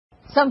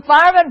Some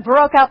firemen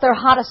broke out their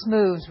hottest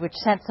moves, which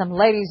sent some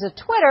ladies to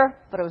Twitter,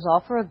 but it was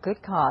all for a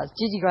good cause.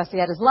 Gigi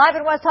Graciette is live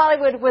in West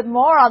Hollywood with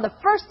more on the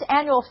first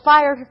annual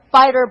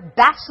Firefighter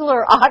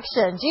Bachelor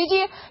Auction.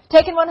 Gigi,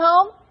 taking one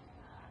home?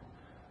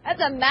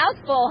 That's a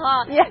mouthful,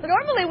 huh? Yeah. But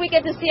normally we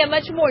get to see a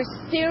much more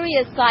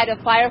serious side of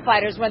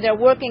firefighters when they're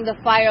working the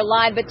fire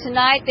line, but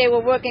tonight they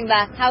were working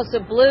the House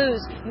of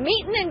Blues,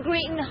 meeting and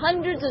greeting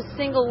hundreds of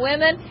single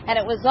women, and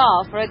it was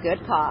all for a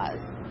good cause.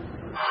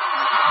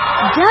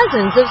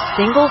 Dozens of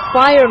single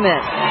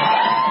firemen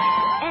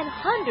and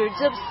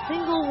hundreds of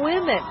single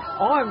women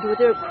armed with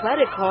their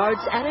credit cards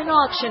and an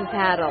auction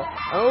paddle.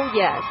 Oh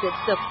yes,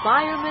 it's the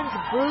Fireman's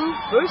Brew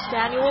first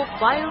annual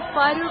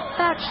Firefighter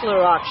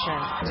Bachelor Auction.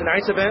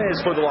 Tonight's event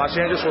is for the Los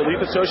Angeles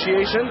Relief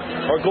Association.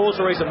 Our goal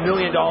is to raise $1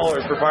 million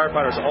for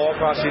firefighters all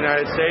across the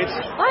United States.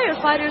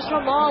 Firefighters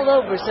from all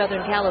over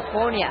Southern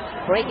California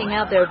breaking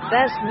out their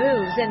best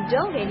moves and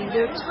donating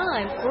their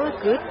time for a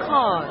good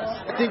cause.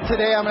 I think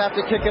today I'm going to have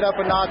to kick it up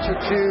a notch or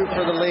two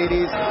for the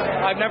ladies.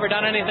 I've never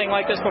done anything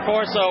like this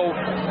before, so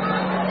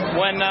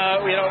when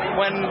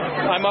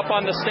I'm up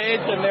on the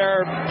stage and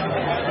they're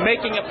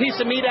making a piece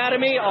of meat out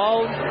of me,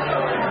 I'll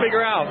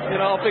figure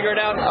it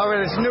out. All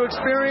right, it's a new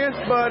experience,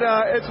 but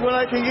it's what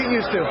I can get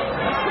used to.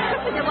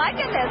 You're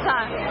liking this,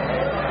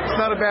 huh? It's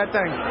not a bad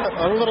thing.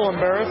 I'm a little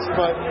embarrassed,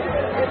 but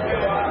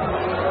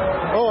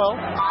oh well.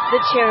 The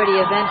charity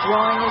event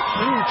drawing a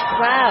huge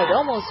crowd,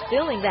 almost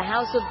filling the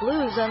House of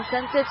Blues on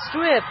Sunset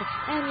Strip.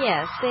 And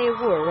yes, they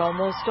were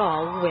almost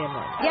all women.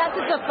 Yes,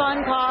 it's a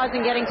fun cause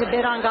and getting to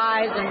bid on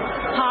guys and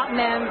hot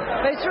men,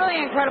 but it's really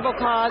an incredible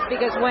cause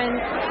because when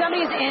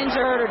somebody's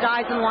injured or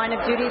dies in the line of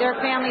duty, their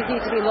families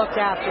need to be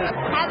looked after.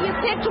 Have you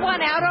picked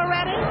one out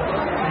already?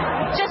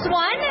 Just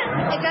one?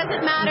 It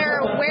doesn't matter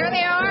where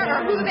they are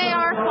or who they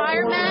are,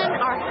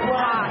 firemen or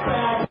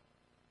SWAT.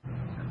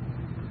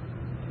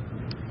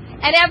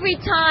 And every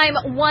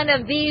time one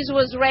of these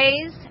was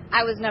raised,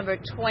 I was number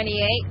 28.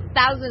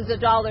 Thousands of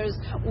dollars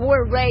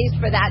were raised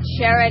for that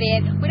charity.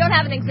 And we don't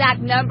have an exact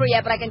number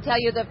yet, but I can tell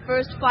you the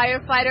first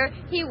firefighter,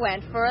 he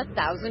went for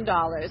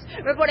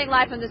 $1,000. Reporting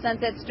live from the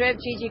Sunset Strip,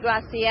 Gigi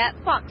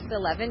Graciette, Fox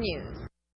 11 News.